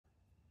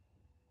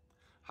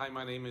Hi,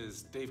 my name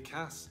is Dave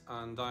Cass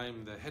and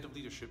I'm the Head of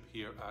Leadership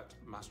here at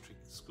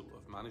Maastricht School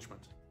of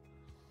Management.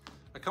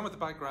 I come with a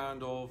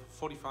background of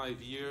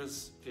 45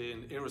 years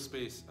in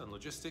aerospace and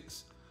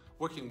logistics,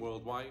 working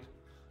worldwide,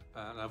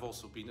 and I've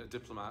also been a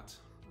diplomat.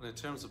 And in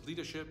terms of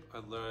leadership,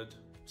 I've led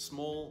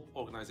small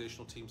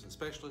organisational teams and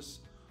specialists,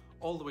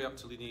 all the way up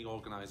to leading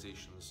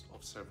organisations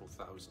of several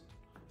thousand.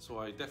 So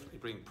I definitely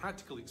bring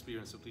practical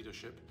experience of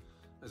leadership,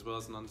 as well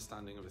as an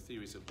understanding of the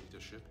theories of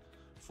leadership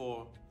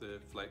for the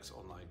Flex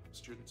Online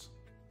students.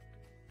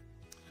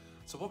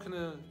 So what can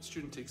a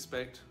student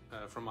expect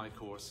from my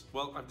course?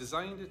 Well, I've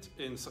designed it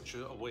in such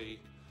a way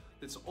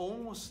it's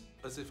almost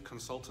as if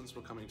consultants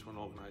were coming to an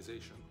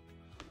organisation.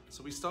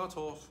 So we start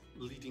off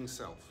leading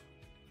self,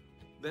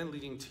 then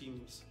leading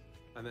teams,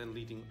 and then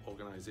leading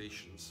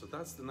organisations. So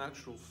that's the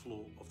natural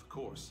flow of the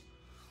course.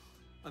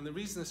 And the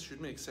reason this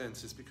should make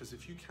sense is because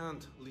if you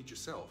can't lead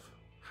yourself,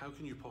 how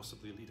can you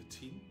possibly lead a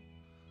team?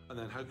 And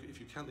then if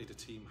you can't lead a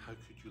team, how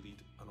could you lead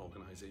an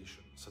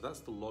organisation? So that's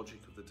the logic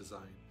of the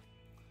design.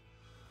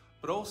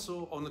 But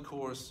also on the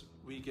course,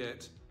 we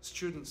get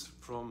students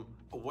from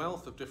a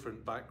wealth of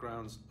different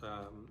backgrounds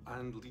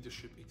and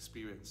leadership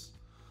experience.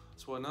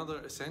 So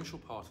another essential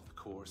part of the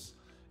course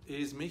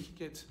is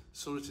making it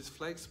so it is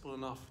flexible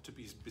enough to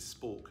be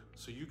bespoke.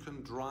 So you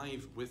can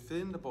drive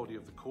within the body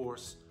of the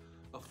course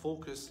a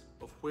focus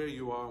of where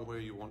you are and where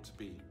you want to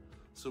be.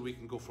 So we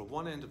can go from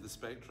one end of the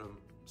spectrum,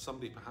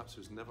 somebody perhaps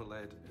who's never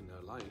led in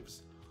their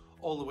lives,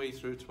 all the way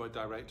through to a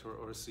director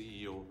or a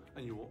CEO,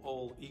 and you will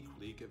all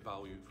equally get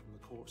value from the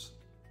course.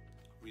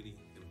 Really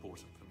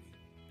important for me.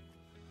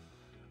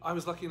 I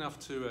was lucky enough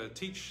to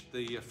teach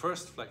the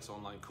first Flex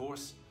Online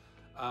course,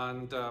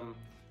 and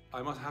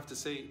I must have to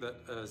say that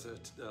as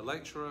a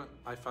lecturer,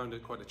 I found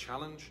it quite a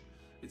challenge.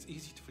 It's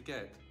easy to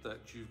forget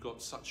that you've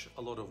got such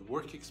a lot of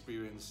work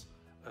experience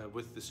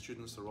with the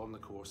students that are on the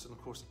course, and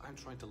of course I'm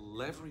trying to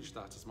leverage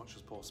that as much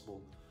as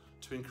possible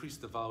to increase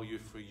the value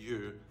for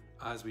you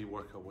as we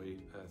work our way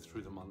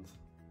through the month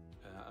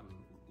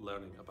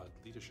learning about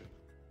leadership.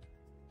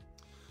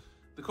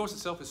 The course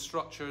itself is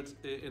structured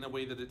in a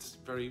way that it's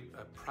very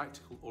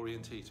practical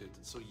orientated.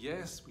 So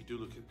yes, we do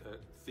look at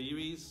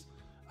theories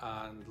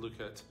and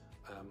look at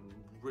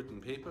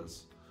written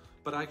papers,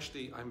 but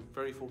actually I'm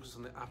very focused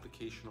on the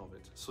application of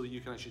it, so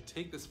you can actually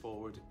take this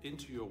forward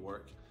into your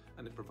work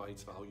and it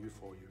provides value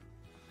for you.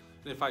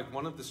 And in fact,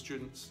 one of the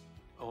students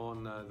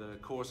on the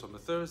course on the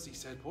Thursday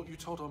said, "What you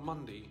taught on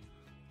Monday,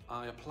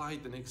 I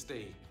applied the next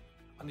day,"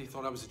 and he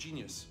thought I was a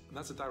genius. And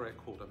that's a direct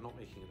quote, I'm not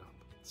making it up.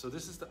 So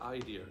this is the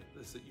idea,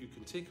 is that you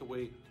can take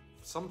away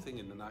something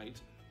in the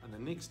night and the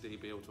next day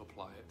be able to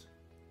apply it,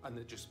 and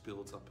it just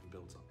builds up and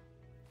builds up.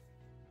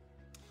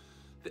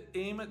 The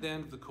aim at the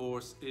end of the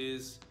course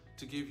is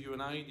to give you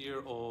an idea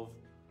of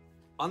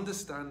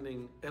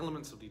understanding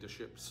elements of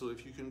leadership, so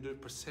if you can do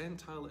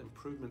percentile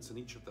improvements in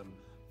each of them,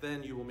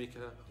 then you will make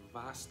a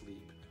vast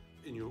leap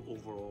in your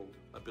overall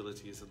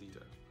ability as a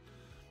leader.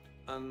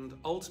 And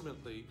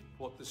ultimately,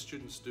 what the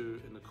students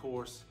do in the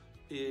course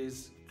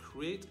is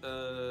create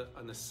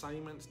an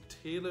assignment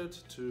tailored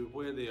to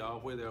where they are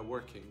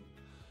working,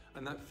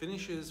 and that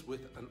finishes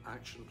with an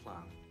action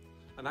plan.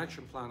 An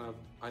action plan of,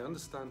 I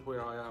understand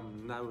where I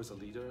am now as a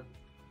leader,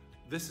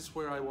 this is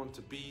where I want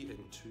to be in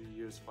 2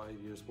 years, 5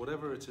 years,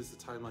 whatever it is, the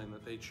timeline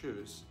that they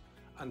choose,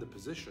 and the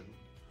position.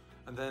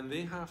 And then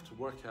they have to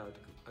work out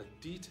a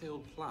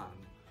detailed plan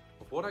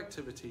of what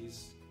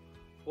activities,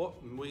 what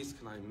ways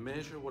can I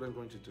measure what I'm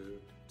going to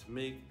do to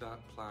make that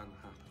plan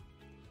happen.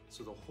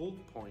 So the whole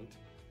point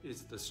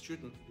is the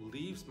student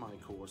leaves my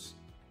course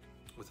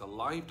with a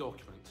live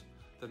document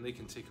that they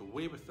can take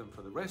away with them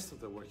for the rest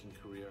of their working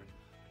career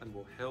and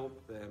will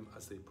help them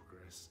as they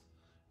progress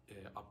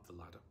up the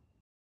ladder.